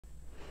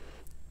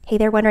Hey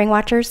there, Wondering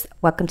Watchers.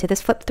 Welcome to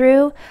this flip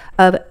through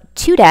of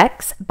two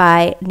decks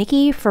by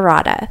Nicky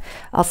Ferrada,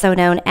 also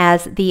known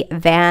as the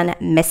Van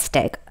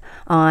Mystic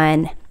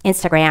on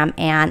Instagram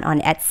and on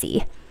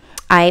Etsy.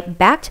 I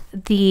backed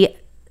the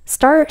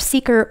Star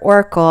Seeker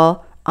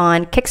Oracle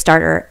on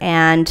Kickstarter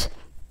and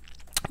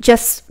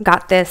just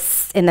got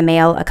this in the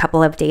mail a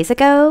couple of days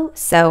ago.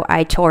 So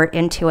I tore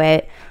into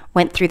it,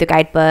 went through the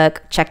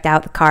guidebook, checked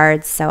out the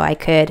cards so I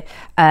could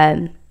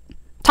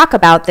talk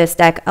about this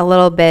deck a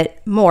little bit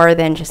more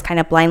than just kind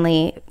of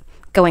blindly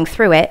going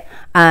through it.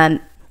 I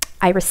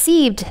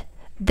received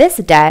this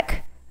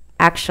deck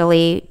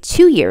actually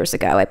 2 years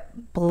ago. I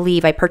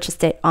believe I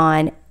purchased it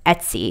on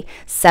Etsy.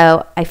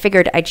 So I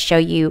figured I'd show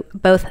you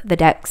both the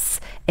decks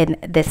in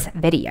this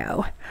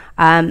video.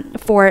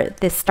 For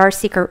the Star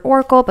Seeker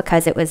Oracle,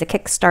 because it was a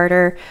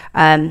Kickstarter,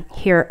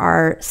 here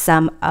are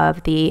some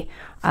of the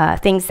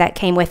things that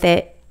came with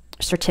it.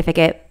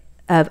 Certificate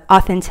of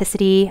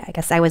authenticity. I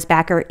guess I was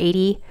backer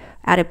 80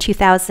 out of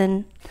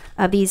 2,000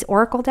 of these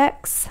Oracle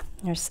decks.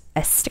 There's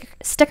a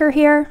sticker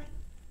here.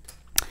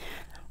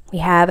 We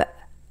have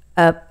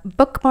a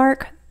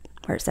bookmark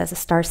where it says a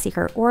Star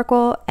Seeker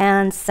Oracle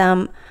and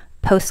some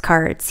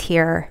postcards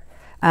here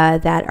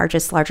that are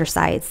just larger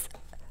size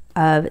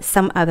of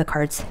some of the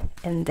cards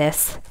in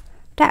this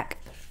deck.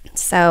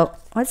 So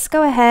let's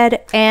go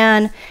ahead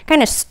and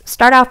kind of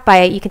start off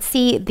by, you can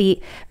see the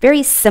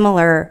very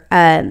similar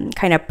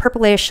kind of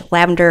purplish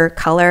lavender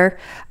color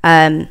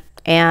and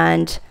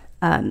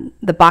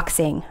the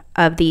boxing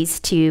of these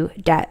two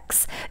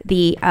decks.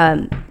 The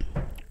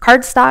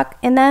cardstock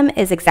in them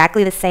is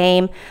exactly the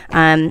same.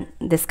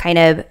 This kind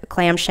of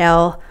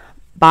clamshell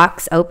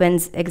box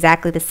opens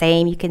exactly the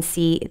same. You can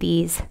see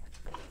these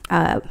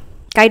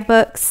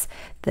guidebooks,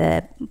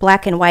 the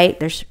black and white.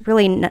 There's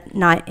really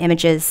not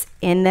images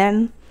in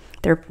them.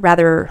 They're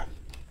rather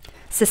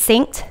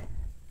succinct.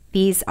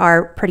 These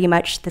are pretty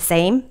much the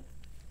same.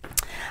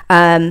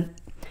 The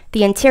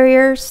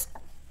interiors,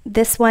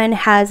 this one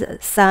has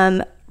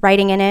some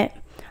writing in it.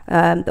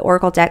 The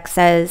Oracle deck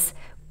says,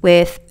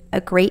 with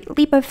a great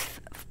leap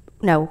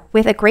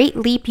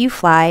you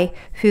fly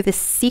through the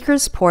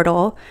Seeker's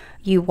portal.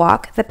 You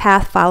walk the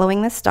path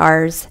following the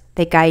stars.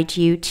 They guide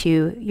you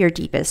to your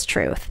deepest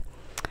truth.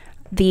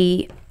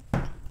 The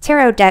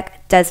tarot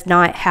deck does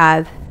not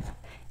have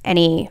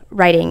any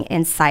writing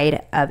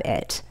inside of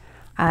it.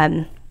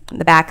 The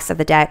backs of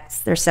the decks,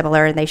 they're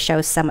similar and they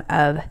show some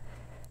of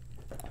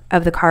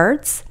the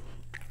cards.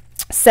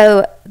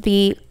 So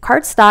the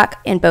cardstock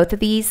in both of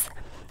these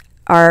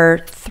are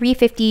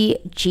 350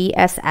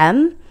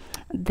 GSM.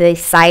 The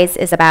size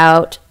is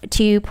about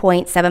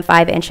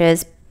 2.75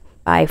 inches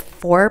by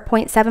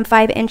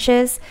 4.75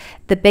 inches.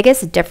 The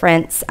biggest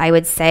difference, I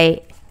would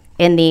say,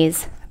 in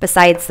these,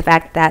 besides the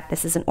fact that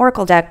this is an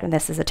Oracle deck and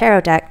this is a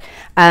tarot deck,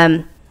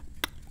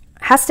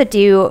 has to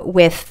do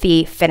with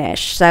the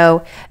finish.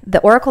 So the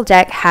Oracle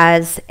deck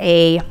has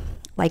a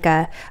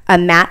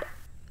matte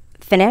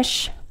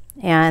finish,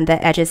 and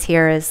the edges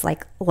here is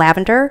like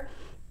lavender.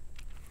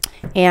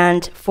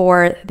 And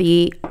for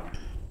the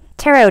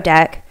tarot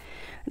deck,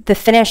 the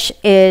finish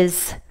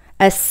is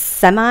a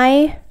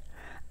semi,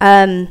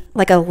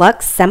 like a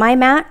luxe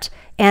semi-matte,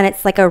 and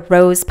it's like a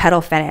rose petal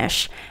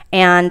finish.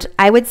 And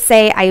I would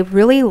say I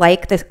really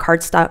like the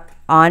cardstock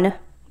on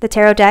the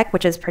tarot deck,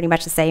 which is pretty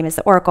much the same as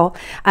the Oracle.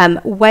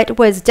 What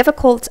was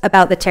difficult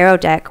about the tarot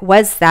deck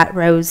was that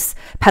rose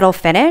petal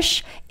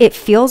finish. It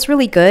feels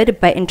really good,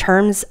 but in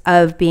terms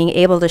of being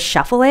able to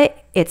shuffle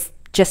it, it's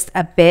just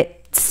a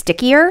bit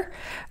stickier.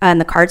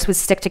 The cards would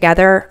stick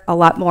together a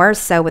lot more.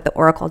 So with the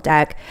Oracle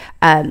deck,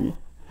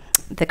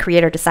 the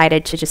creator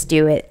decided to just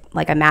do it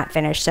like a matte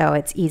finish, so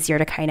it's easier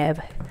to kind of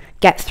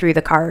get through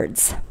the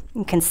cards.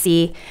 You can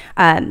see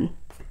on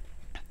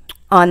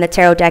the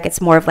tarot deck, it's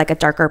more of like a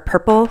darker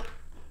purple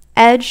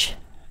edge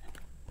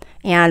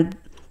and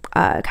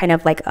kind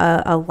of like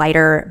a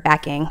lighter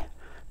backing.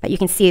 But you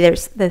can see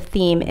the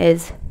theme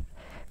is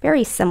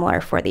very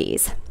similar for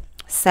these.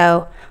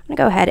 So I'm gonna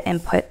go ahead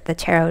and put the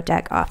tarot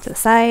deck off to the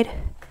side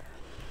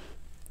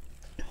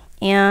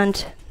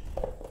and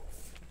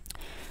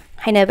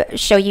kind of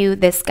show you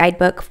this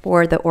guidebook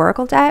for the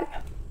Oracle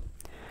deck.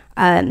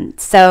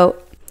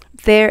 So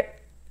the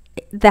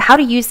how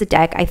to use the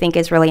deck, I think,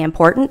 is really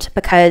important,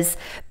 because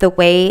the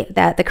way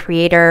that the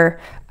creator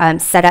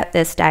set up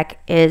this deck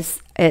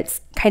is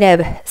it's kind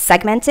of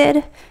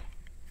segmented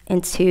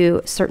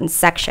into certain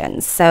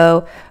sections.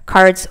 So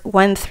cards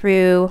 1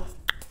 through,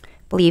 I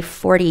believe,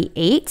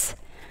 48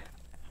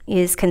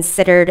 is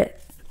considered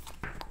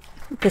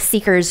the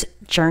Seeker's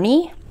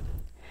journey.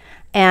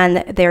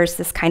 And there's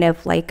this kind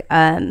of like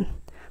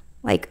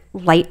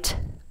light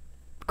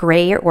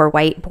gray or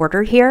white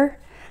border here.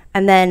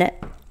 And then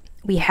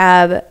we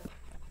have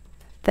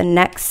the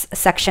next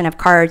section of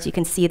cards. You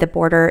can see the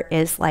border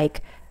is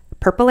like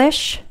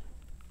purplish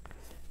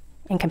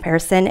in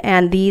comparison.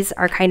 And these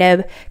are kind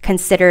of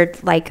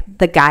considered like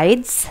the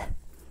guides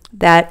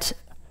that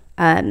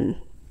the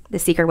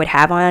Seeker would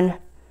have on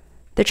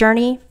the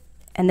journey.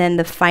 And then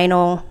the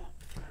final,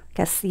 I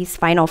guess these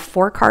final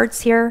 4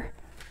 cards here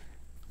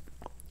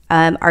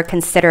are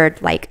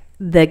considered like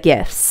the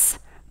gifts,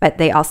 but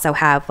they also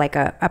have like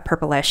a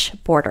purplish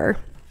border.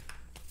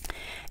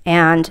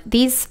 And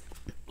these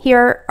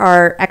here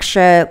are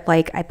extra,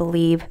 like I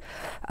believe,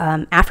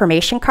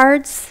 affirmation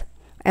cards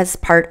as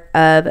part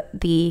of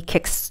the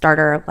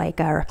Kickstarter, like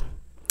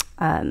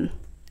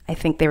I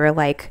think they were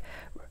like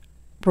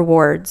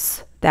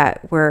rewards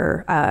that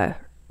were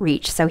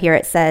reached. So here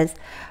it says,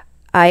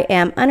 I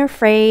am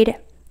unafraid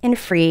and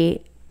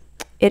free.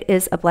 It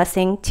is a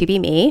blessing to be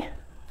me.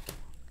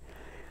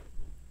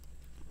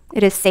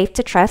 It is safe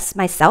to trust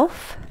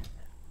myself.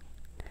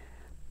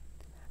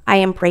 I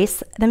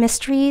embrace the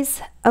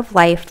mysteries of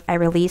life. I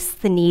release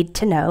the need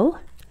to know.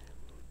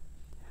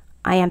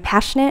 I am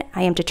passionate.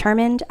 I am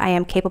determined. I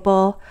am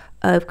capable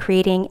of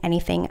creating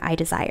anything I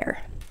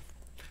desire.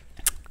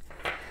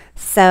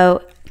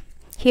 So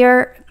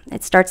here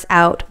it starts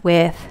out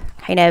with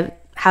kind of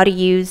how to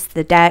use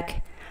the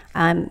deck.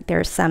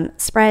 There's some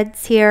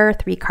spreads here,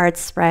 3-card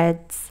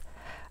spreads,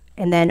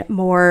 and then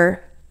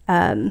more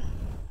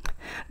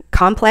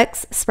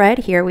complex spread.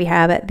 Here we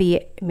have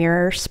the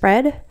mirror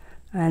spread,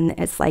 and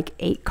it's like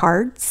 8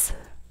 cards.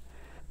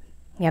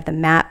 We have the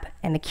map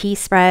and the key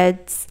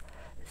spreads,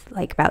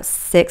 like about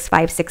 6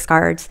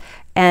 cards.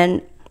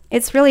 And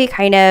it's really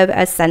kind of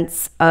a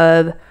sense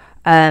of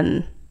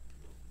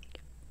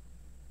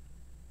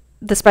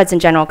the spreads in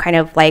general, kind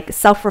of like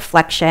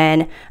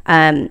self-reflection,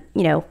 you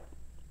know,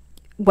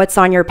 what's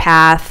on your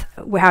path,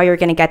 how you're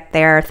going to get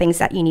there, things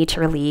that you need to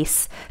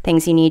release,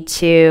 things you need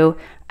to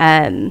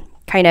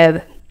kind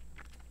of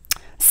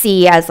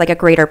see as like a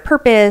greater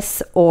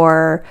purpose,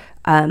 or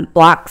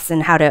blocks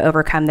and how to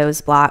overcome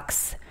those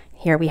blocks.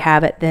 Here we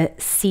have the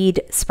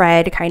seed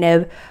spread, kind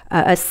of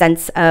a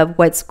sense of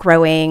what's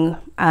growing,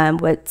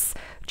 what's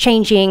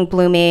changing,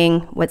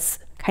 blooming, what's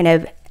kind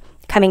of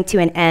coming to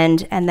an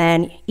end. And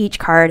then each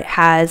card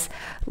has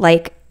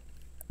like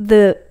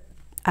the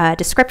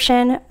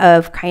description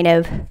of kind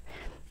of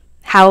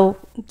how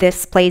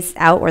this plays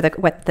out, or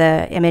what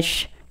the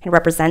image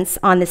represents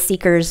on the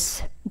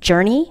seeker's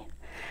journey.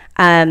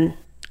 And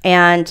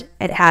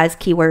it has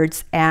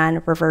keywords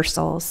and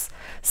reversals.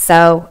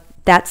 So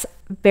that's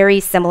very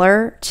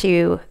similar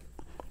to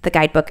the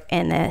guidebook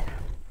in the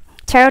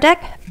tarot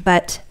deck,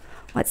 but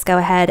let's go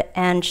ahead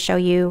and show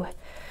you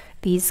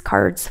these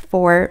cards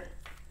for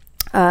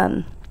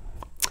the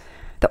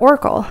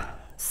oracle.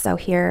 So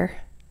here,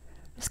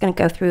 I'm just going to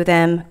go through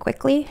them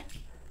quickly.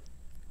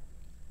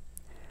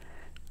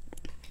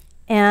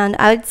 And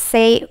I would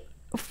say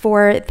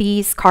for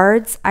these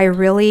cards, I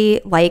really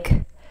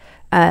like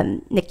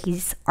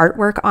Nicky's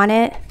artwork on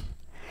it.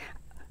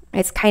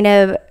 It's kind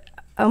of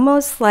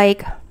almost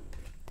like,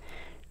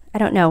 I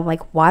don't know,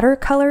 like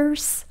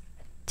watercolors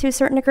to a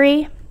certain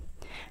degree.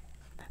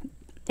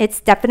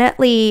 It's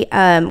definitely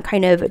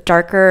kind of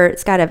darker.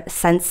 It's got a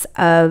sense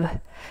of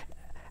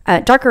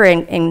darker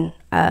in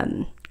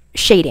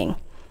shading.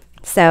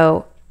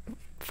 So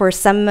for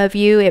some of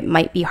you, it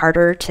might be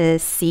harder to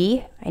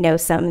see. I know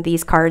some of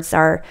these cards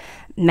are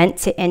meant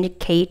to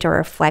indicate or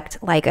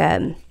reflect like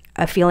a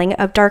feeling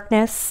of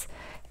darkness.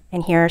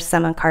 And here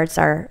some cards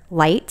are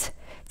light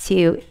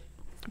to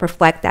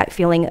reflect that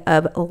feeling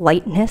of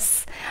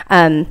lightness.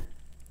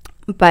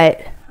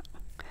 But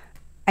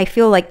I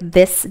feel like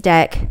this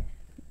deck,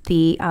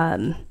 the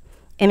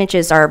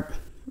images are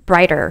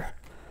brighter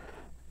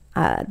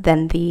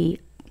than the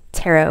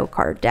tarot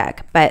card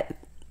deck, but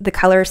the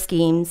color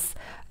schemes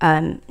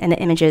and the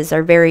images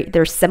are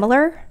they're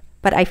similar,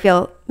 but I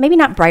feel maybe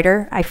not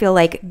brighter. I feel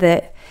like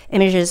the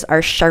images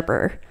are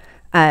sharper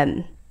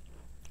in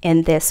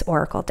this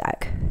oracle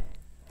deck.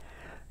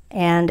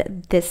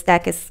 And this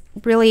deck is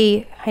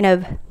really kind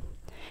of,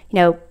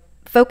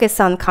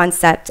 focused on the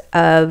concept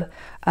of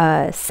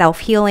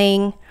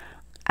self-healing,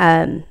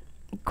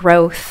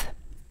 growth,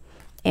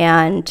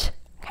 and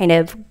kind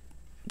of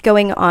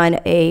going on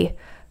a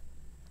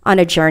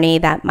journey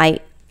that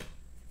might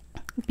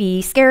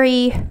be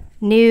scary,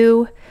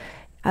 new,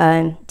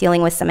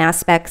 dealing with some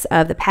aspects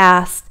of the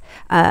past.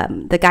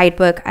 The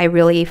guidebook I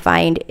really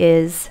find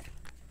is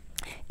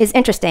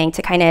interesting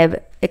to kind of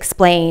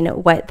explain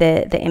what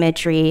the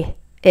imagery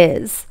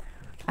is.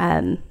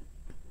 And,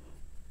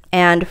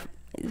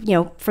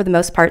 for the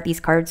most part, these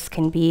cards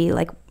can be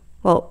like,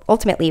 well,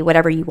 ultimately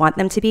whatever you want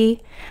them to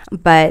be.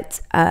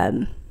 But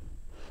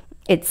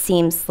it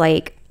seems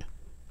like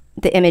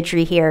the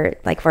imagery here,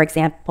 like, for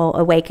example,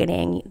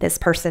 awakening, this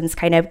person's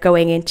kind of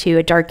going into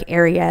a dark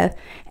area,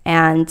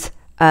 and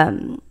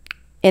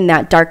in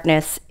that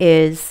darkness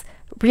is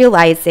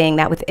realizing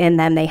that within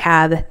them they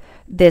have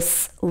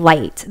this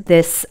light,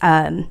 this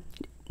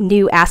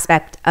new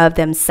aspect of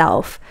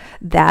themselves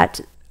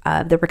that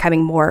they're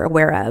becoming more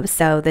aware of.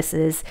 So this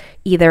is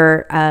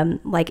either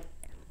like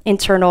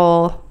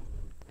internal,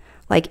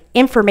 like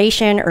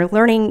information or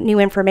learning new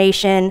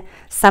information,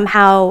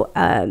 somehow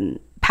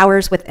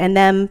powers within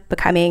them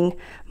becoming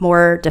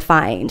more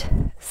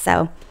defined.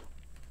 So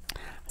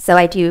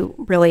I do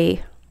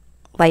really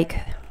like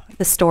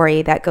the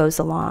story that goes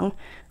along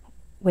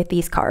with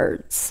these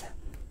cards.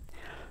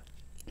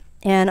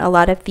 And a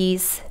lot of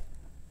these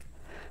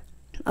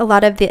a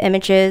lot of the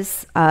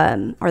images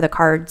or the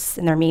cards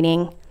and their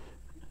meaning,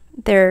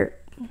 they're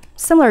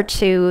similar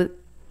to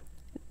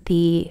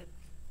the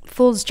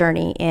Fool's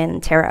Journey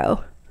in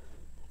tarot.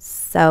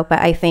 So, but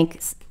I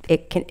think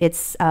it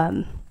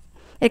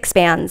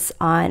expands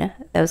on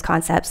those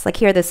concepts. Like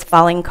here, this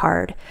Falling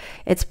card,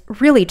 it's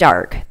really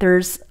dark.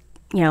 There's,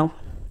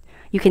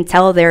 you can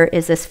tell there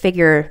is this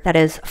figure that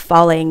is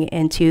falling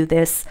into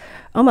this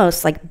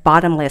almost like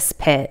bottomless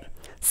pit.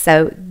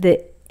 So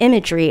the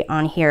imagery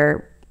on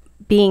here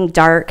being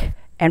dark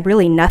and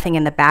really nothing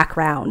in the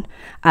background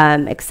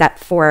except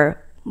for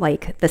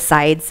like the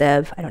sides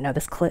of, I don't know,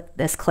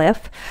 this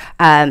cliff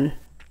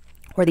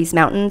or these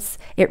mountains.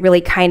 It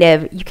really kind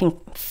of, you can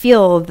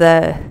feel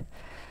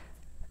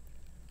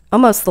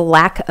almost the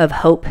lack of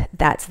hope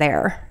that's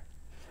there.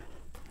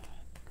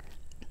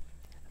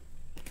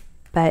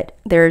 But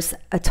there's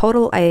a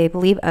total, I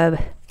believe, of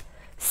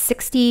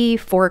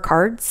 64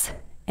 cards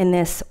in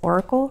this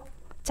Oracle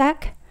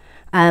deck.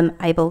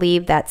 I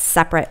believe that's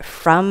separate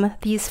from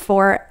these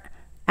 4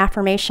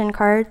 affirmation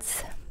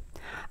cards.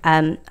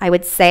 I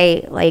would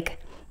say like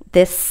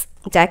this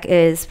deck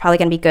is probably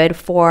going to be good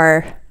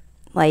for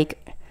like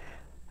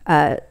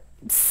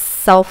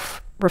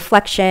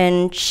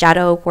self-reflection,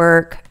 shadow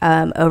work,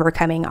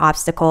 overcoming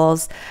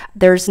obstacles.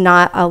 There's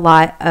not a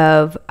lot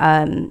of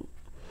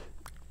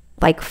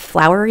like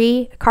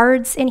flowery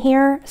cards in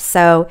here.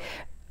 So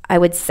I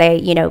would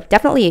say,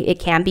 definitely it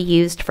can be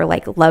used for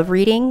like love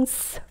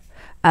readings,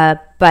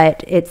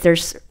 but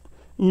there's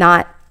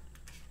not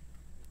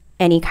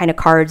any kind of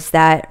cards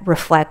that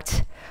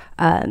reflect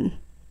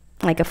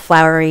like a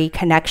flowery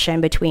connection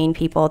between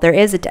people.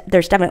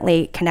 There's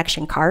definitely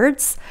connection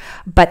cards,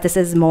 but this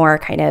is more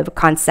kind of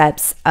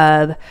concepts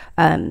of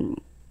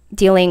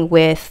dealing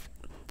with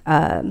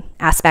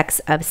aspects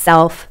of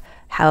self,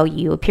 how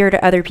you appear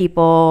to other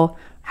people,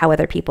 how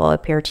other people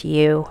appear to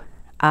you,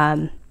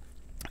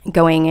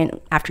 going in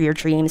after your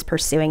dreams,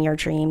 pursuing your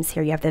dreams.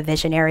 Here you have the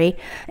visionary.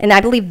 And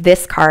I believe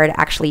this card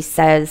actually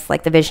says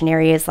like the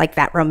visionary is like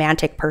that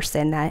romantic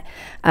person that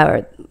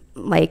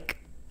like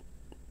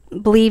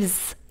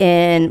believes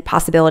in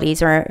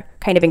possibilities, or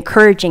kind of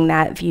encouraging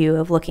that view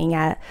of looking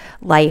at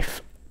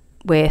life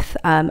with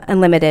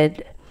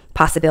unlimited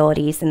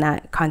possibilities and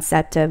that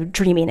concept of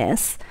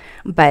dreaminess.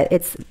 But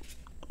it's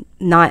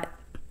not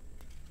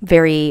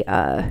very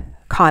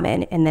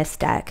common in this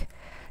deck.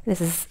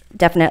 This is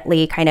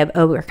definitely kind of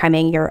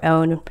overcoming your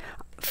own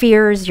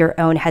fears, your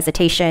own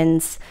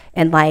hesitations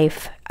in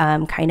life,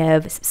 kind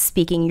of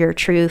speaking your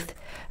truth,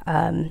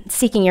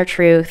 seeking your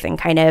truth, and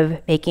kind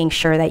of making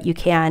sure that you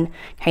can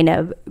kind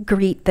of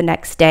greet the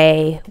next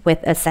day with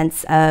a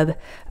sense of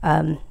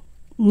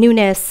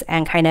newness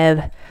and kind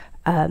of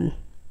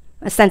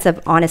a sense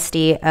of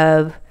honesty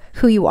of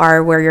who you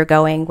are, where you're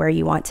going, where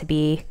you want to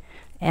be,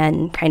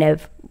 and kind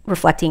of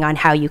reflecting on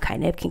how you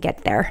kind of can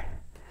get there.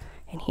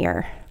 And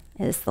here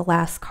is the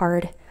last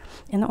card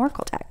in the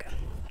Oracle deck.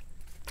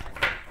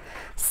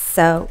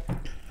 So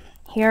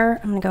here,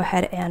 I'm going to go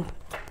ahead and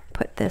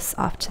put this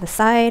off to the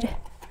side,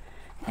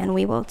 and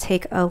we will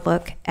take a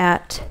look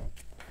at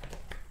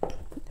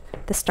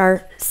the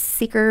Star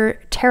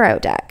Seeker Tarot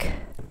deck.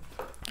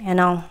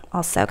 And I'll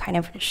also kind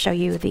of show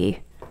you the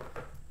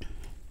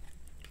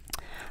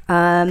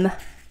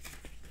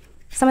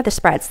some of the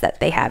spreads that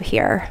they have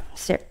here.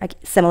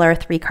 Similar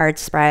 3-card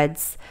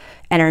spreads,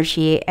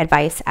 energy,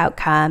 advice,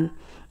 outcome.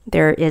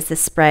 There is a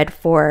spread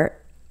for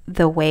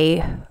the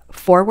way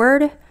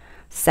forward.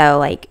 So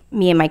like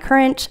me and my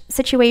current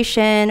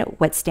situation,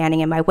 what's standing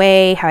in my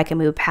way, how I can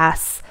move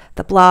past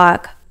the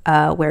block,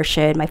 where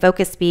should my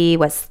focus be,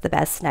 what's the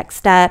best next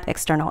step,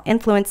 external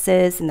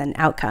influences, and then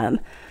outcome.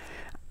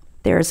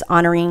 There's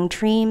honoring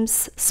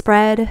dreams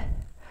spread,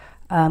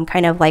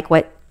 kind of like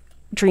what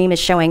dream is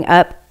showing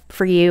up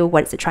for you,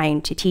 what is it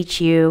trying to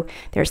teach you.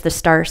 There's the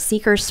Star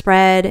Seeker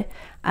spread,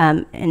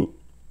 an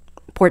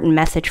important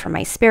message from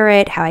my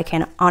spirit, how I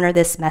can honor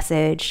this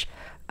message,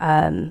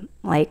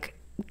 like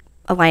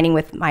aligning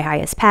with my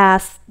highest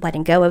path,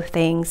 letting go of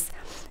things.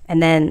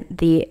 And then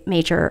the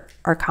major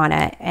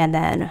arcana and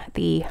then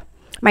the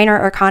minor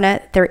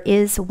arcana. There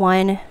is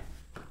one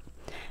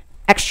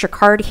extra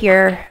card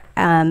here.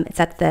 It's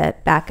at the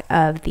back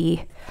of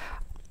the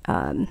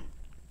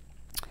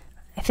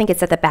I think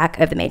it's at the back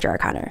of the major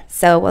arcana.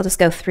 So we'll just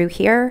go through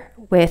here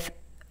with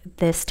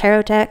this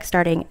tarot deck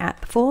starting at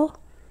the Fool.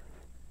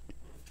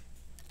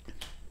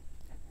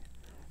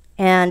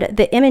 And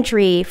the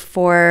imagery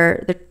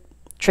for the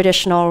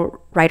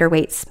traditional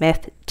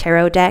Rider-Waite-Smith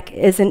tarot deck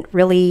isn't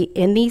really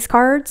in these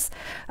cards.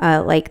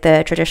 Like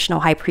the traditional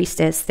High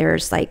Priestess,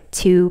 there's like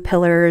 2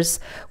 pillars,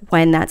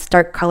 one that's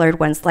dark colored,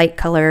 one's light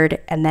colored,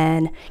 and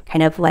then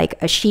kind of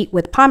like a sheet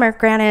with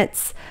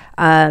pomegranates.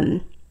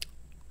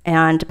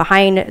 And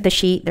behind the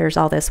sheet, there's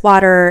all this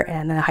water,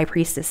 and the High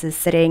Priestess is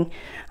sitting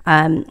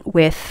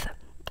with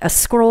a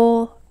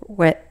scroll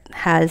that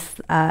has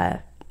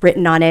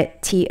written on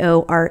it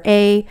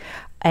Tora,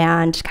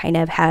 and kind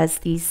of has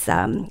these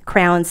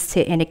crowns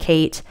to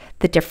indicate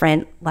the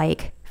different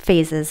like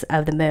phases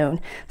of the moon.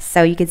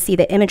 So you can see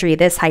the imagery of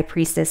this high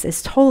priestess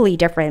is totally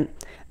different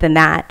than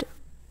that.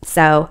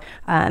 So,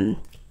 you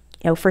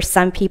know, for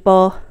some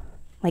people,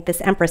 like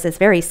this empress is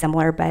very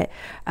similar, but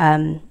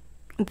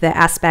the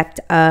aspect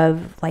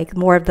of like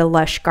more of the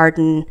lush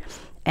garden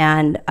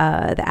and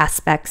the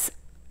aspects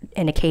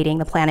indicating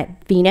the planet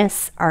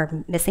Venus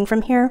are missing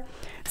from here.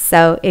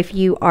 So if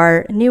you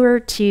are newer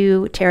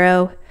to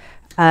tarot,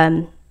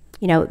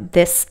 you know,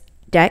 this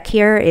deck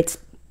here, it's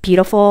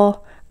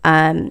beautiful.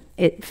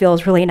 It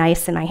feels really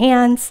nice in my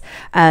hands.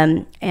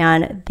 And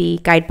the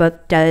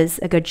guidebook does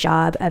a good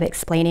job of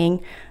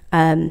explaining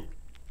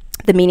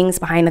the meanings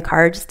behind the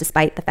cards,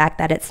 despite the fact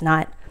that it's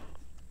not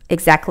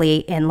exactly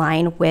in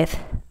line with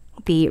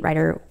the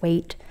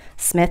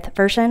Rider-Waite-Smith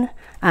version.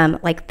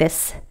 Like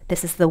this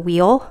is the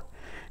wheel,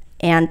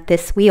 and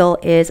this wheel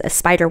is a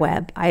spider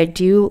web. I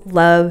do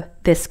love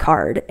this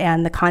card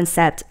and the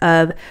concept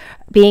of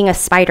being a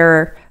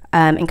spider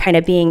and kind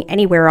of being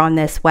anywhere on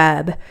this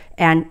web,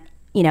 and,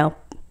 you know,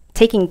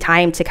 taking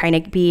time to kind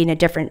of be in a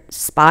different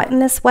spot in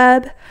this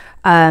web,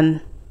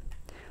 and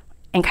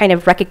kind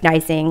of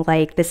recognizing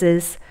like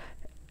this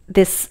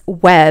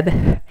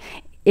web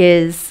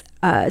is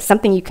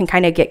something you can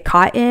kind of get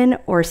caught in,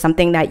 or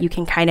something that you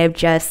can kind of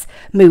just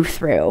move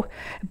through.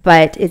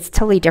 But it's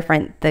totally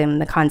different than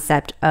the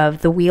concept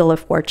of the Wheel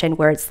of Fortune,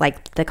 where it's like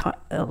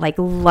like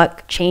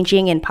luck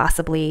changing and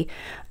possibly,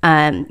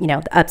 you know,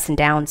 the ups and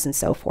downs and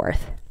so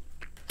forth.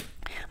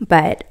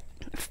 But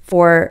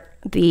for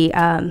the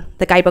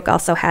guidebook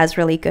also has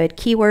really good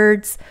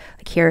keywords.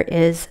 Like here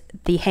is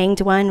the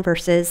Hanged One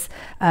versus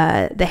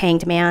the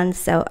Hanged Man.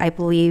 So I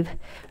believe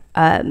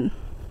the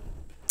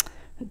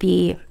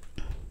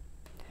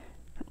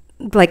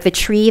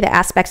tree, the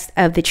aspects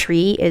of the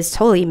tree is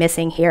totally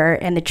missing here,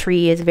 and the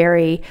tree is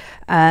very,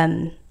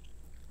 I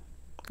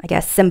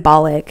guess,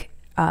 symbolic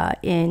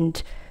in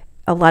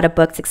a lot of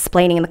books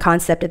explaining the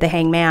concept of the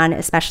Hanged Man,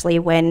 especially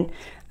when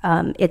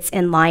it's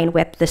in line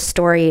with the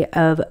story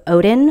of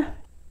Odin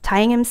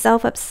tying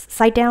himself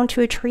upside down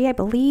to a tree, I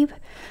believe.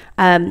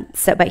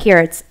 But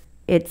here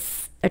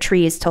it's a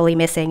tree is totally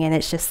missing, and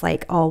it's just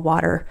like all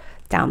water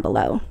down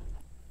below.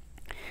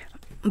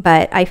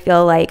 But I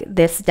feel like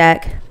this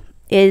deck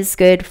is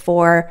good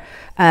for,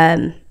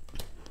 you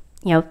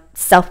know,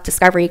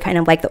 self-discovery, kind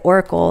of like the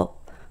Oracle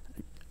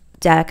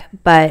deck.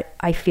 But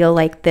I feel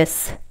like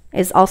this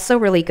is also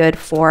really good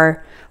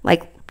for,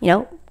 like, you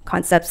know,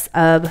 concepts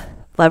of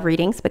love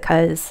readings,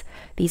 because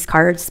these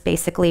cards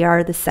basically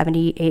are the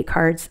 78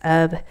 cards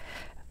of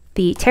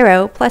the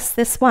tarot, plus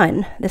this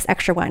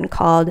extra one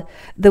called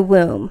the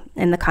Womb.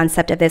 And the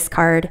concept of this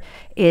card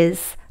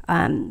is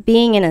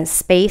being in a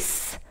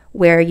space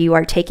where you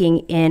are taking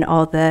in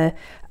all the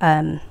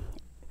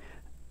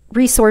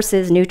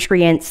resources,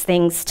 nutrients,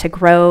 things to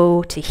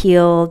grow, to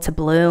heal, to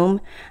bloom,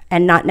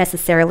 and not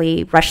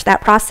necessarily rush that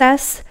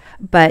process,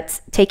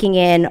 but taking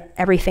in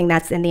everything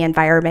that's in the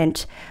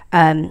environment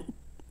and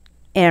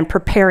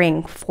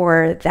preparing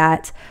for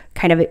that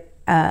kind of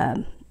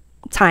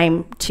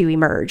time to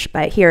emerge.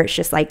 But here it's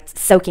just like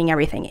soaking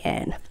everything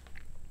in.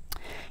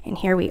 And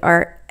here we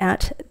are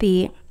at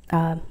the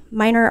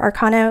minor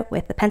arcana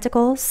with the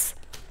pentacles.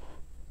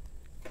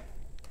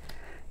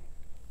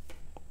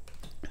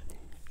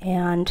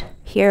 And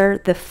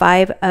here the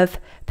Five of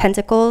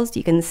Pentacles,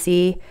 you can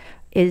see,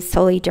 is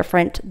totally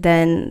different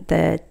than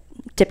the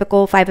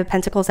typical Five of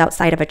Pentacles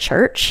outside of a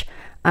church.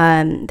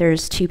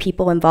 There's two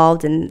people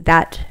involved in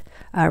that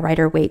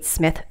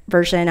Rider-Waite-Smith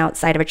version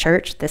outside of a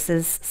church. This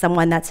is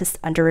someone that's just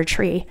under a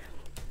tree.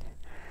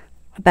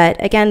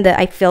 But again,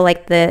 I feel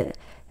like the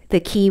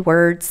key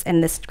words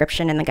and the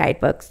description in the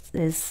guidebooks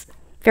is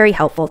very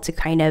helpful to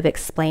kind of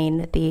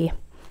explain the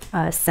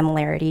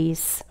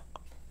similarities,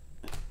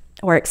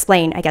 or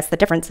explain, I guess, the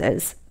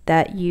differences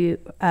that you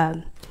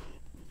aren't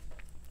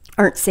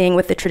seeing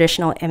with the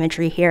traditional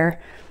imagery here.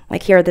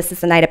 Like here, this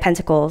is the Knight of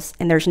Pentacles,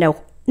 and there's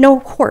no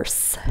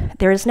horse.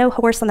 There is no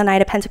horse on the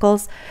Knight of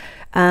Pentacles,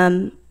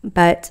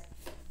 but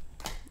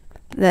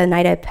the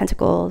Knight of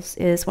Pentacles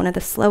is one of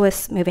the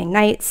slowest moving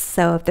knights.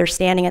 So if they're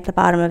standing at the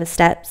bottom of the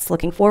steps,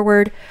 looking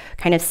forward,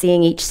 kind of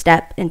seeing each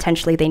step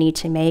intentionally they need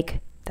to make,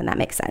 then that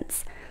makes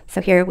sense.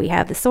 So here we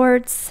have the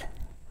swords,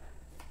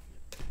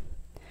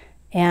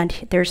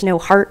 and there's no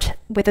heart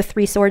with the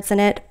three swords in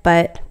it,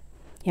 but,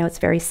 you know, it's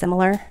very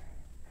similar.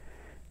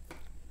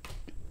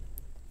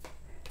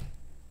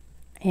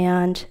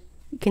 And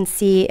you can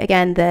see,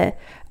 again, the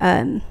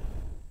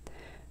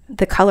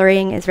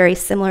coloring is very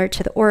similar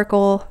to the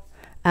Oracle.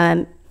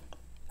 I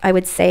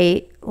would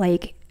say,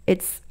 like,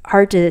 it's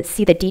hard to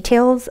see the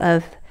details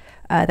of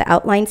the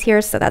outlines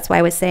here, so that's why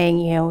I was saying,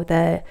 you know,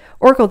 the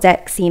Oracle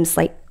deck seems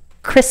like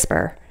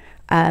crisper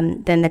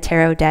than the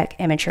tarot deck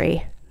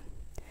imagery.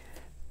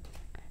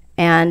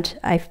 And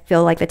I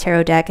feel like the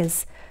tarot deck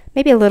is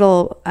maybe a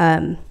little,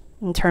 in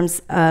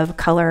terms of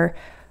color,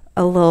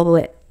 a little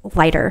bit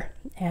lighter.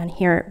 And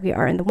here we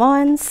are in the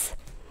Wands.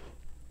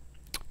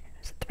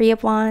 There's Three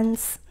of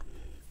Wands,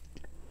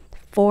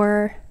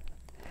 4,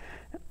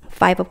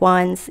 5 of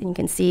Wands. And you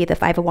can see the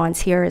 5 of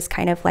Wands here is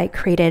kind of like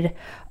created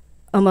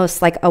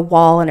almost like a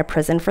wall and a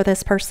prison for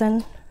this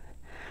person.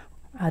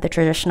 The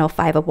traditional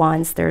Five of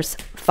Wands, there's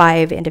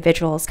 5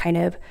 individuals kind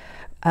of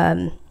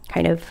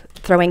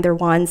throwing their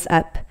wands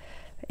up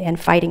and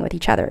fighting with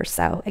each other.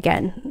 So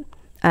again,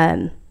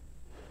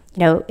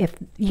 if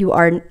you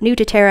are new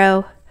to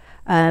tarot,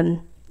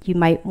 you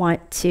might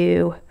want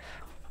to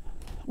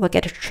look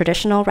at a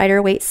traditional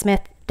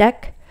Rider-Waite-Smith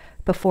deck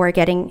before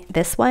getting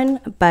this one,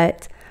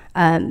 but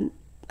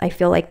I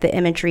feel like the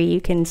imagery,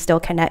 you can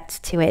still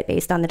connect to it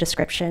based on the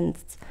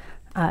descriptions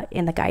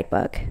in the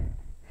guidebook.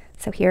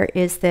 So here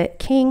is the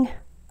King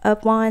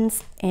of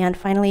Wands, and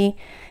finally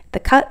the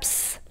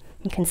Cups.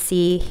 You can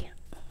see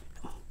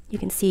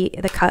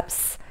the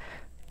Cups.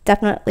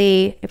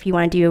 Definitely, if you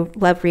want to do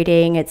love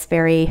reading, it's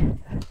very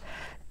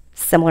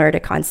similar to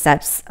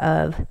concepts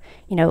of,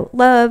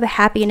 love,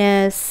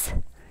 happiness.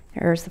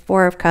 There's the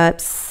 4 of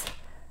Cups,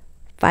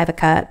 5 of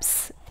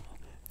Cups,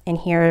 and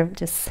here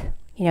just,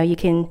 you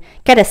can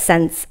get a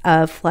sense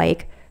of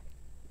like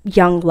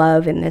young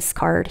love in this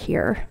card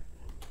here.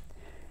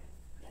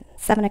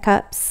 7 of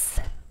Cups,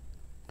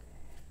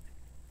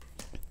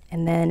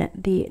 and then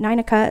the 9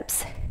 of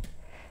Cups,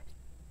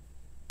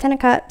 10 of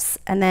Cups,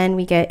 and then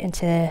we get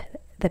into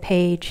the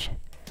Page,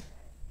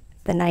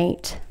 the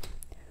Knight,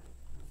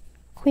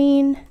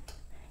 Queen,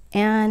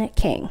 and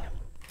King.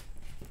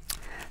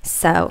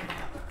 So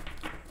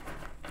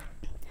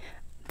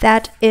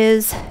that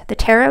is the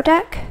tarot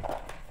deck,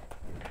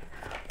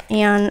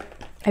 and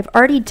I've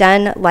already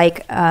done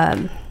like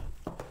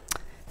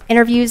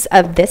interviews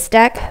of this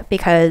deck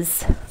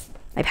because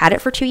I've had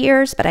it for 2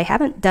 years, but I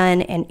haven't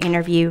done an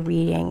interview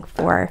reading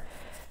for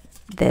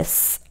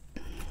this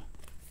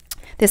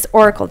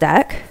Oracle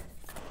deck.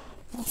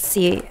 Let's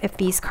see if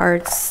these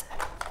cards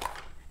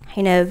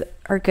kind of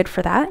are good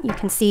for that. You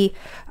can see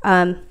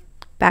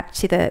back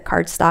to the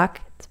card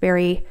stock, it's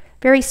very,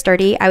 very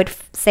sturdy. I would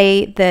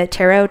say the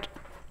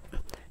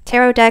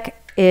tarot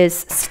deck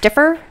is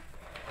stiffer.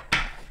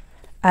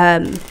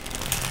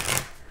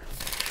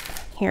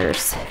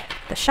 Here's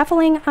the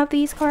shuffling of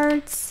these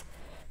cards.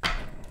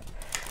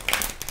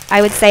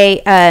 I would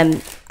say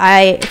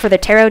for the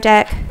tarot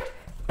deck,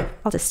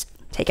 I'll just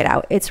take it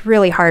out. It's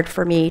really hard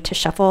for me to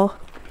shuffle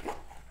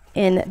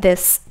in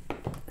this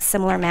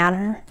similar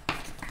manner.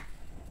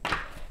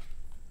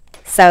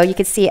 So you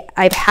can see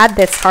I've had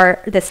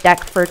this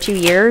deck for 2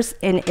 years,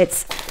 and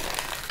it's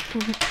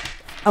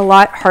a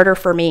lot harder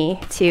for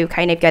me to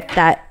kind of get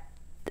that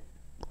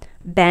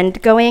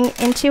bend going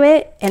into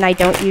it, and I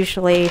don't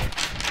usually,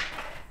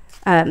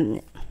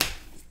 you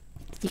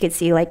can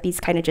see like these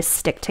kind of just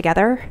stick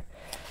together.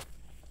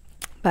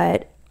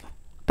 But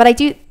I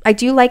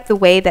do like the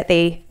way that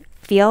they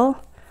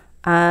feel.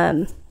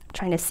 Trying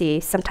to see,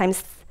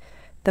 sometimes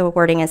the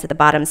wording is at the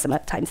bottom,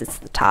 sometimes it's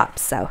the top,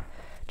 so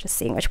just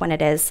seeing which one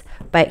it is.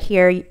 But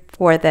here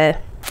for the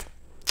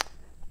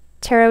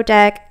tarot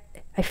deck,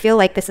 I feel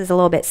like this is a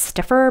little bit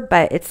stiffer,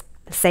 but it's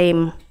the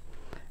same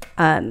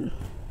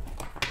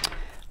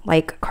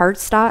like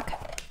cardstock.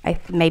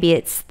 Maybe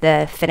it's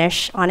the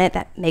finish on it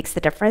that makes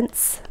the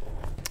difference.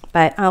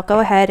 But I'll go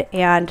ahead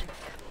and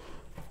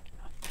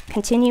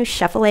continue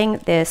shuffling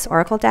this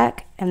Oracle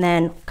deck and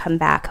then come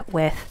back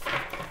with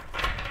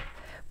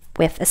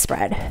a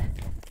spread.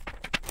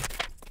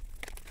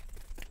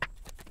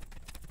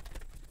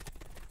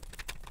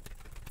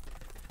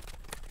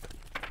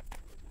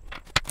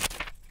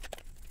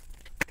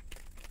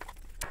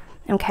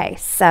 Okay,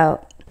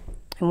 so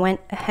I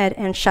went ahead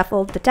and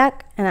shuffled the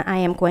deck, and I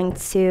am going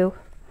to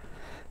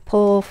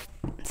pull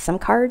some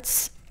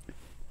cards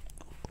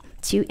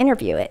to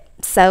interview it.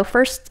 So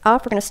first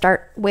off, we're going to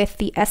start with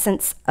the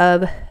essence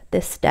of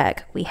this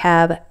deck. We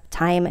have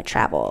time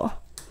travel.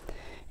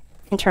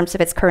 In terms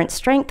of its current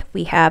strength,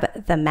 we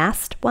have the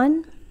Masked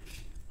One.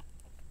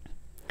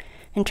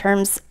 In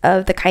terms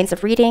of the kinds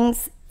of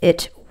readings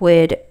it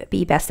would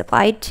be best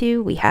applied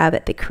to, we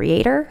have the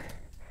Creator.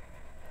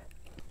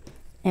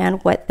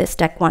 And what this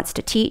deck wants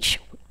to teach,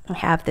 we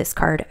have this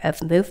card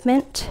of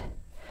movement.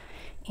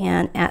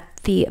 And at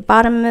the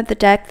bottom of the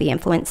deck, the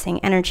influencing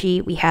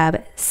energy, we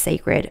have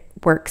Sacred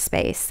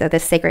Workspace. So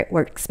this Sacred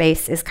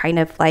Workspace is kind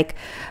of like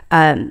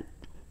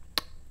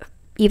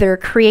either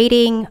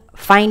creating,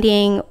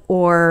 finding,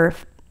 or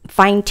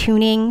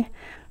fine-tuning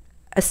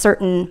a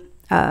certain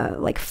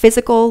like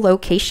physical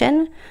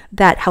location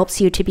that helps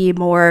you to be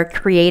more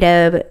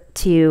creative,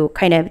 to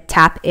kind of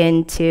tap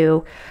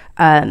into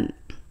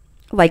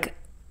like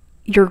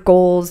your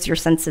goals, your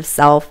sense of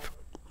self,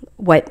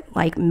 what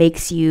like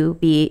makes you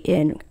be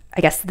in,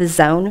 I guess, the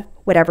zone,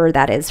 whatever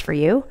that is for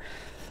you.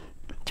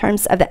 In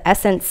terms of the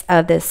essence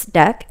of this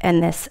deck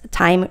and this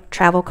time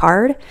travel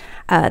card,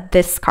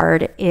 this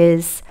card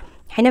is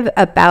kind of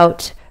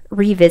about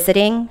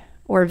revisiting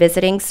or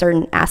visiting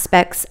certain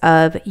aspects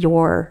of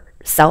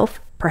yourself,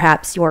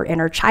 perhaps your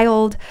inner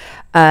child,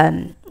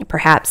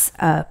 perhaps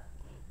a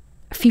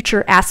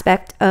future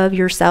aspect of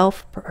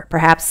yourself,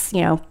 perhaps,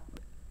 you know,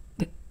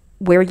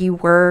 where you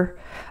were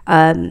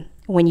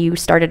when you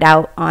started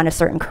out on a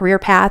certain career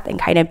path, and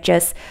kind of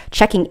just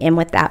checking in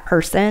with that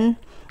person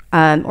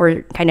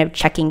or kind of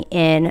checking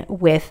in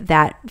with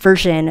that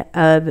version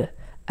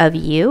of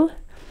you.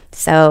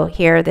 So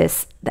here,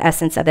 the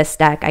essence of this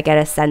deck, I get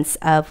a sense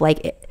of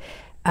like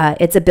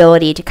its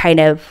ability to kind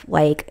of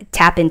like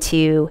tap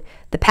into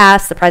the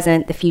past, the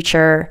present, the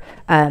future,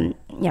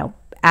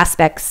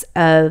 aspects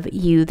of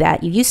you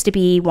that you used to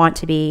be, want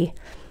to be,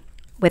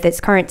 with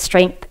its current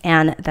strength.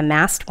 And the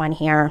masked one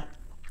here,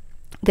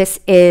 this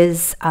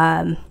is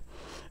a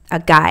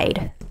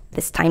guide.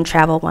 This time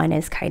travel one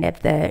is kind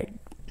of the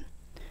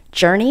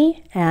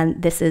journey,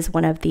 and this is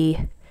one of the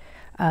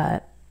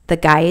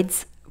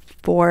guides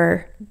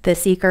for the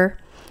seeker.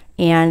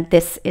 And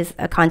this is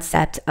a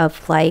concept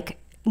of like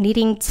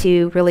needing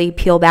to really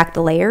peel back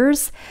the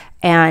layers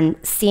and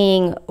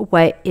seeing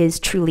what is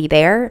truly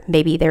there.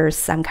 Maybe there's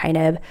some kind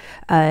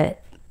of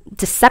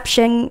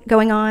deception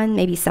going on,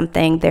 maybe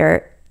something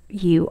there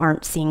you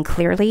aren't seeing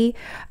clearly.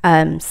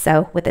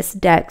 So with this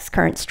deck's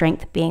current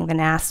strength being the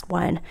masked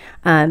one,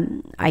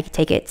 I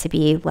take it to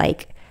be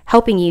like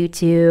helping you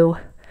to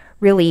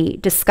really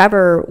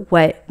discover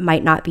what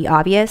might not be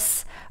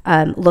obvious,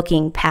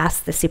 looking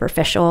past the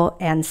superficial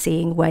and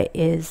seeing what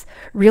is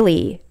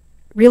really,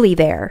 really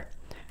there,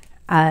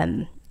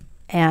 and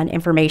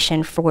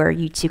information for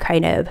you to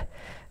kind of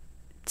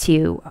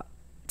to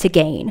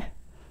gain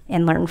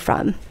and learn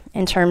from.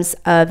 In terms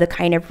of the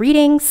kind of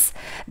readings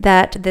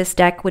that this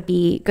deck would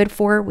be good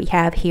for, we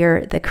have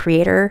here the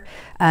Creator.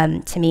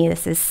 To me,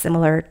 this is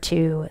similar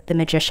to the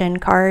Magician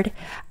card.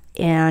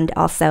 And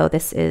also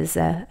this is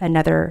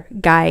another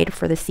guide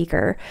for the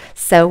seeker.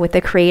 So with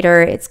the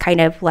Creator, it's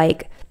kind of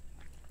like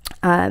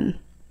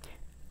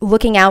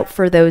looking out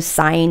for those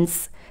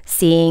signs,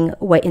 seeing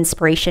what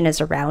inspiration is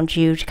around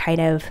you to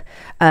kind of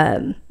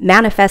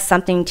manifest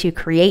something, to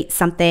create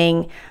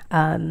something,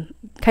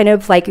 kind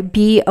of like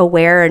be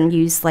aware and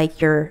use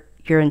like your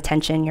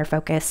intention, your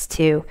focus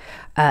to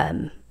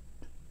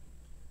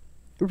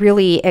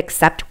really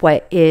accept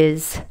what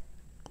is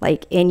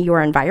like in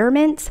your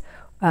environment,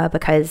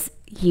 because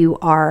you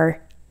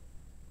are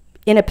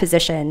in a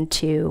position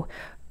to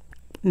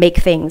make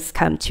things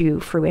come to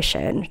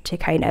fruition, to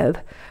kind of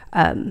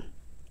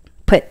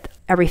put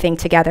everything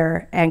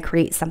together and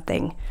create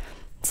something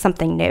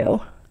new.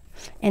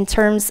 In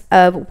terms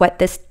of what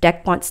this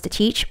deck wants to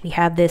teach, we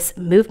have this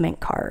movement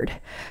card.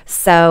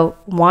 So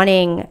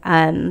wanting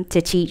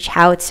to teach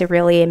how to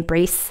really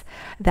embrace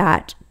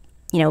that,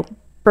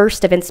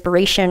 burst of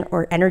inspiration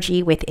or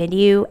energy within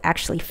you,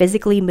 actually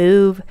physically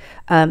move,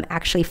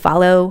 actually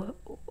follow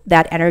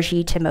that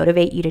energy to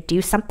motivate you to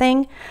do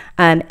something.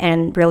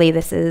 And really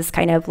this is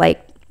kind of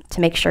like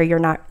to make sure you're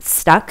not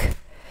stuck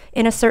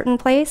in a certain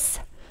place.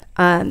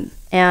 And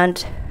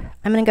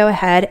I'm going to go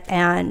ahead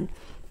and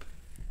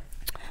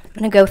I'm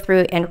going to go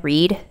through and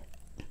read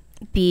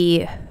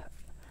the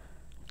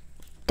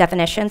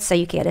definition so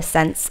you get a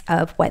sense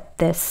of what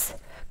this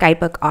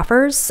guidebook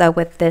offers. So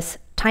with this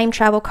time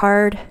travel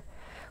card,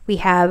 we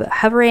have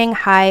hovering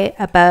high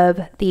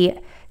above the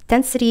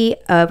density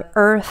of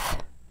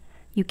Earth,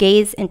 you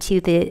gaze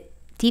into the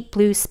deep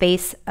blue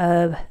space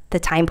of the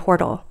time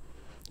portal.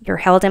 You're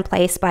held in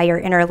place by your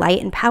inner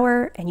light and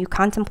power, and you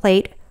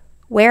contemplate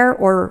where,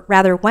 or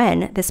rather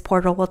when, this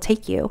portal will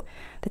take you.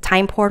 The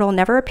time portal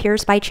never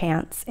appears by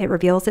chance. It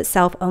reveals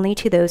itself only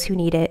to those who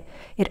need it.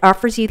 It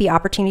offers you the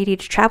opportunity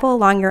to travel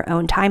along your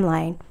own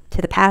timeline,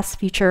 to the past,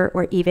 future,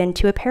 or even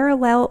to a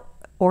parallel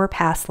or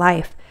past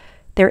life.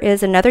 There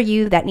is another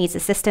you that needs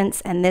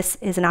assistance, and this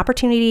is an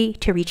opportunity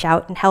to reach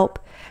out and help.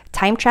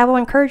 Time travel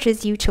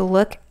encourages you to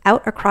look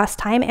out across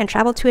time and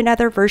travel to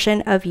another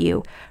version of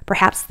you.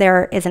 Perhaps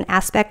there is an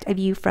aspect of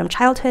you from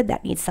childhood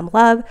that needs some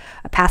love.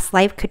 A past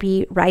life could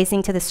be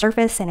rising to the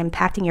surface and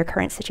impacting your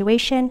current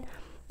situation.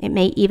 It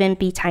may even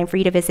be time for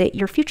you to visit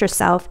your future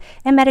self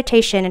in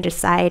meditation and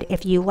decide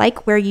if you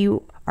like where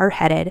you are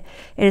headed.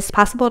 It is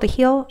possible to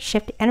heal,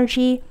 shift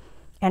energy,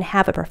 and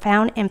have a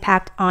profound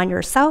impact on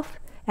yourself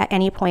at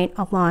any point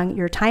along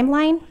your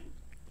timeline.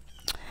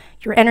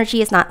 Your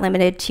energy is not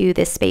limited to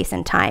this space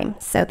and time.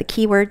 So the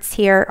keywords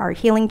here are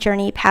healing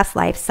journey, past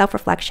life,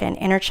 self-reflection,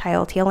 inner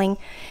child healing.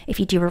 If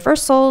you do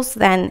reversals,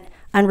 then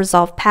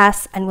unresolved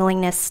past,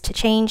 unwillingness to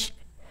change,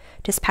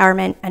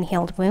 dispowerment,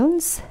 unhealed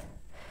wounds.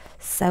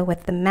 So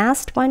with the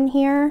masked one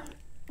here,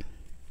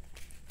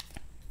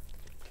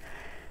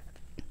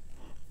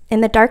 in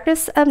the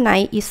darkness of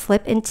night, you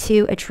slip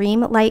into a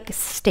dream-like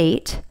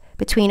state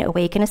between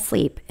awake and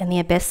asleep. In the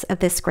abyss of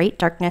this great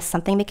darkness,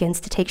 something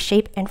begins to take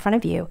shape in front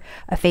of you.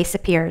 A face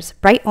appears,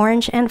 bright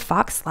orange and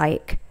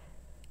fox-like.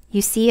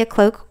 You see a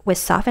cloak with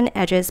softened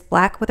edges,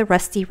 black with a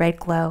rusty red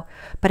glow.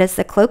 But as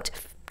the cloaked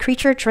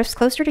creature drifts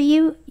closer to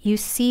you, you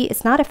see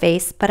it's not a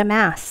face, but a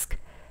mask.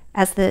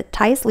 As the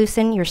ties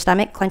loosen, your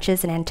stomach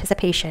clenches in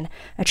anticipation.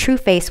 A true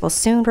face will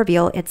soon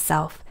reveal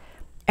itself.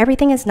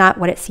 Everything is not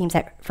what it seems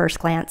at first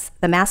glance.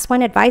 The masked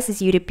one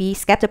advises you to be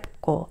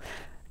skeptical,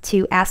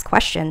 to ask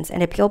questions,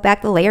 and to peel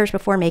back the layers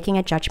before making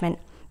a judgment.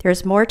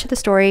 There's more to the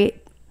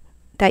story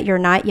that you're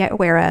not yet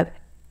aware of,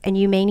 and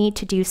you may need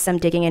to do some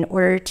digging in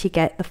order to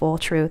get the full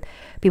truth.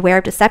 Beware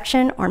of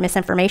deception or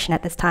misinformation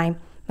at this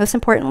time. Most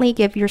importantly,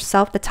 give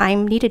yourself the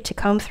time needed to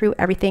comb through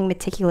everything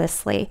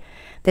meticulously.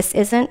 This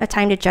isn't a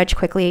time to judge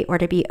quickly or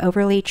to be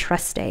overly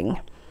trusting.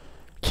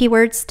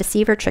 Keywords: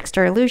 deceiver,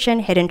 trickster,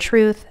 illusion, hidden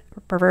truth,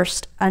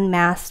 reversed,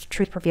 unmasked,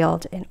 truth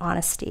revealed, and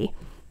honesty.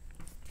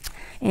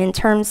 In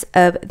terms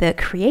of the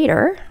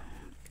creator,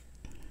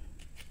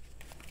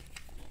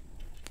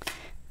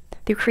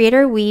 the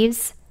creator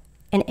weaves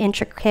an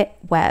intricate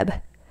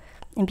web,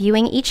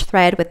 imbuing each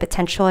thread with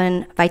potential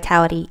and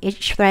vitality.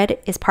 Each thread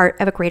is part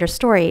of a greater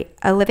story,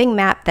 a living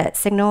map that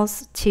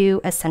signals to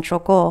a central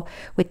goal.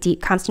 With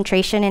deep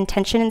concentration,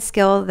 intention, and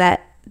skill,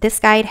 that this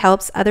guide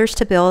helps others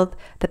to build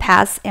the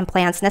paths and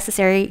plans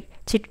necessary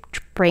to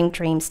bring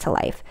dreams to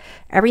life.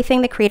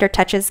 Everything the creator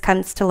touches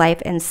comes to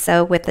life, and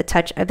so with the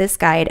touch of this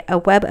guide, a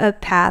web of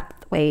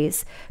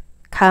pathways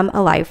come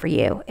alive for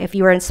you. If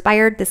you are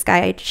inspired, this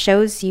guide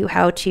shows you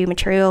how to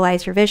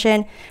materialize your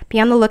vision. Be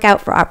on the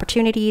lookout for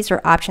opportunities or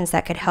options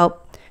that could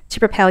help to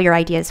propel your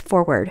ideas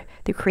forward.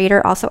 The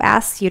creator also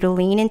asks you to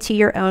lean into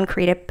your own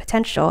creative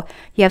potential.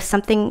 You have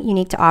something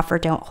unique to offer.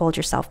 Don't hold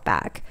yourself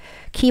back.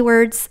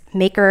 Keywords: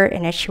 maker,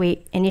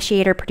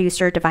 initiator,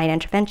 producer, divine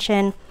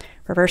intervention,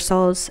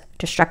 reversals,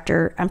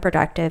 destructor,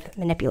 unproductive,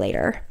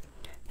 manipulator.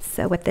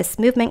 So with this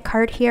movement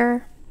card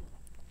here,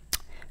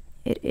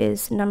 it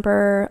is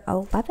number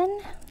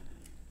 11.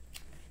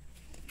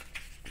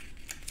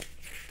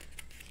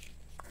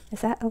 Is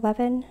that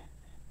 11?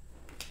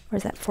 Or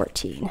is that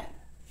 14?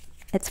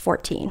 It's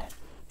 14.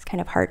 It's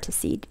kind of hard to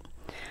see.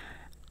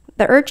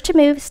 The urge to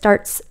move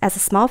starts as a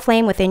small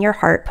flame within your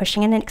heart,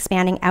 pushing and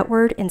expanding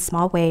outward in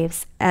small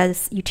waves.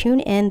 As you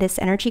tune in, this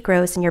energy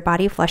grows and your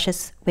body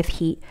flushes with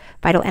heat.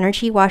 Vital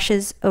energy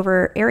washes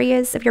over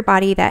areas of your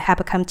body that have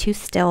become too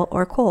still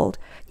or cold.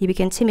 You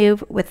begin to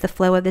move with the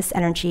flow of this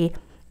energy,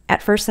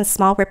 at first in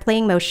small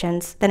rippling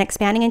motions, then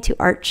expanding into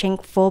arching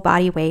full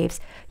body waves.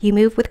 You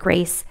move with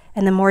grace,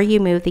 and the more you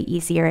move, the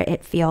easier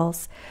it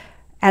feels.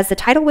 As the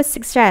title would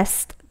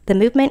suggest, the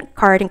movement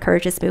card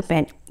encourages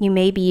movement. You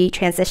may be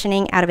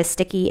transitioning out of a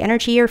sticky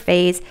energy or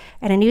phase,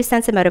 and a new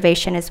sense of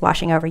motivation is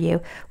washing over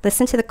you.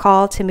 Listen to the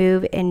call to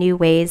move in new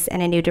ways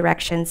and in new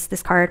directions.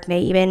 This card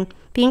may even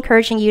be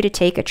encouraging you to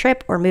take a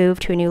trip or move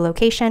to a new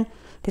location.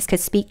 This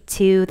could speak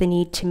to the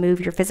need to move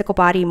your physical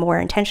body more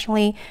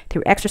intentionally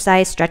through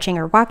exercise, stretching,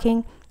 or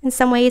walking. In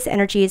some ways,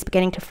 energy is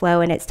beginning to flow,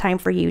 and it's time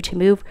for you to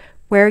move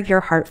where your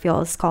heart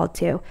feels called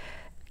to.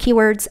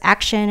 Keywords: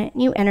 action,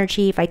 new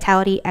energy,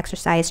 vitality,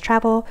 exercise,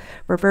 travel,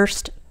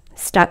 reversed,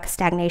 stuck,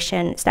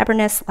 stagnation,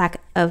 stubbornness, lack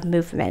of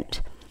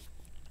movement.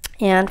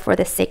 And for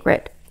the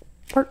sacred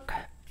work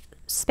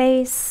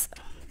space,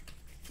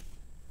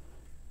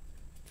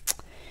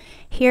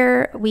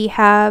 here we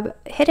have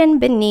hidden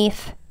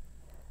beneath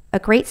a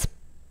great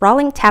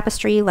sprawling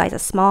tapestry lies a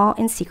small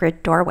and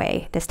secret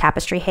doorway. This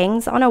tapestry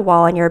hangs on a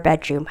wall in your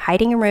bedroom,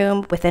 hiding a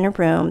room within a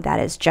room that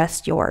is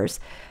just yours.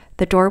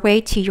 The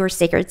doorway to your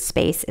sacred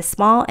space is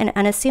small and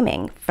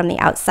unassuming. From the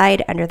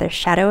outside, under the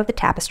shadow of the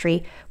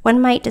tapestry,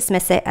 one might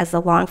dismiss it as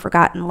the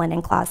long-forgotten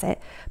linen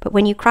closet. But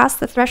when you cross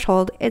the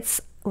threshold,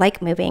 it's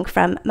like moving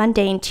from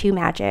mundane to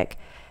magic.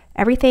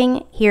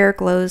 Everything here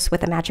glows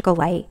with a magical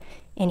light,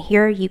 and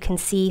here you can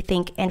see,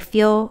 think, and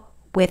feel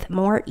with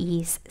more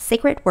ease.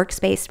 Sacred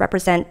workspace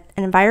represent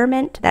an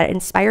environment that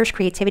inspires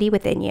creativity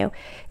within you.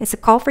 It's a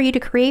call for you to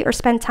create or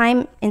spend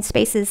time in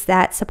spaces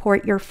that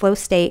support your flow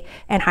state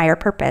and higher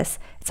purpose.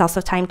 It's also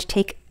time to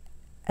take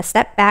a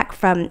step back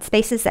from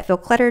spaces that feel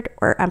cluttered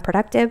or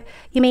unproductive.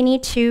 You may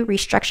need to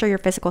restructure your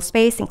physical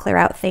space and clear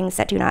out things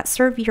that do not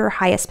serve your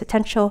highest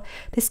potential.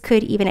 This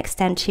could even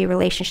extend to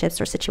relationships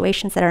or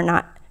situations that are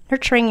not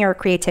nurturing your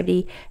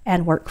creativity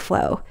and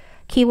workflow.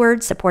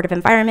 Keywords: supportive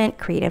environment,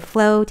 creative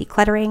flow,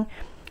 decluttering,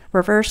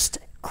 reversed,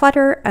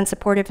 clutter,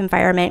 unsupportive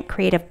environment,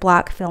 creative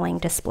block, feeling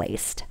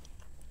displaced.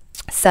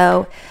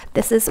 So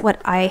this is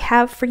what I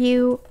have for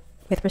you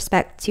with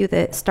respect to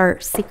the Star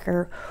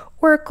Seeker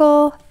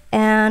Oracle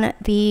and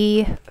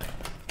the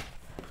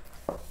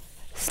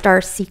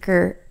Star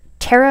Seeker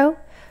Tarot.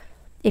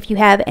 If you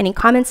have any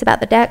comments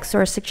about the decks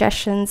or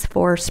suggestions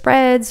for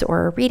spreads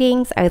or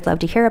readings, I would love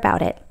to hear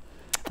about it.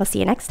 I'll see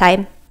you next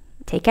time.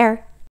 Take care.